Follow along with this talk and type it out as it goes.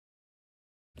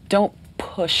don't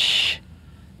push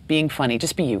being funny.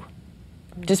 Just be you.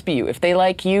 Just be you. If they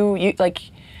like you, you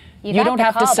don't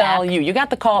have to sell you. You got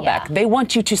the callback. They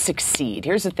want you to succeed.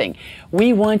 Here's the thing.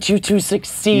 We want you to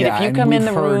succeed. If you come in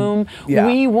the room,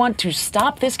 we want to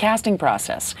stop this casting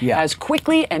process as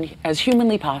quickly and as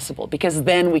humanly possible, because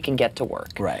then we can get to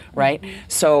work. Right?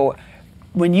 So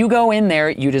when you go in there,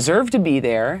 you deserve to be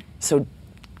there. So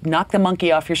knock the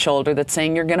monkey off your shoulder that's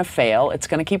saying you're going to fail. It's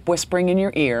going to keep whispering in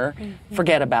your ear.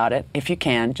 Forget about it. If you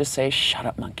can, just say, shut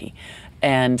up, monkey.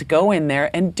 And go in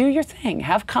there and do your thing.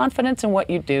 Have confidence in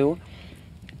what you do.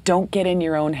 Don't get in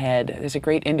your own head. There's a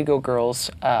great Indigo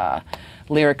Girls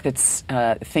lyric that's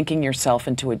thinking yourself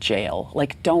into a jail.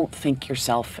 Like, don't think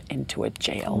yourself into a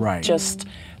jail. Just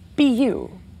be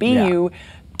you. Be you.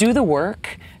 Do the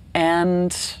work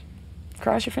and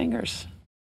cross your fingers.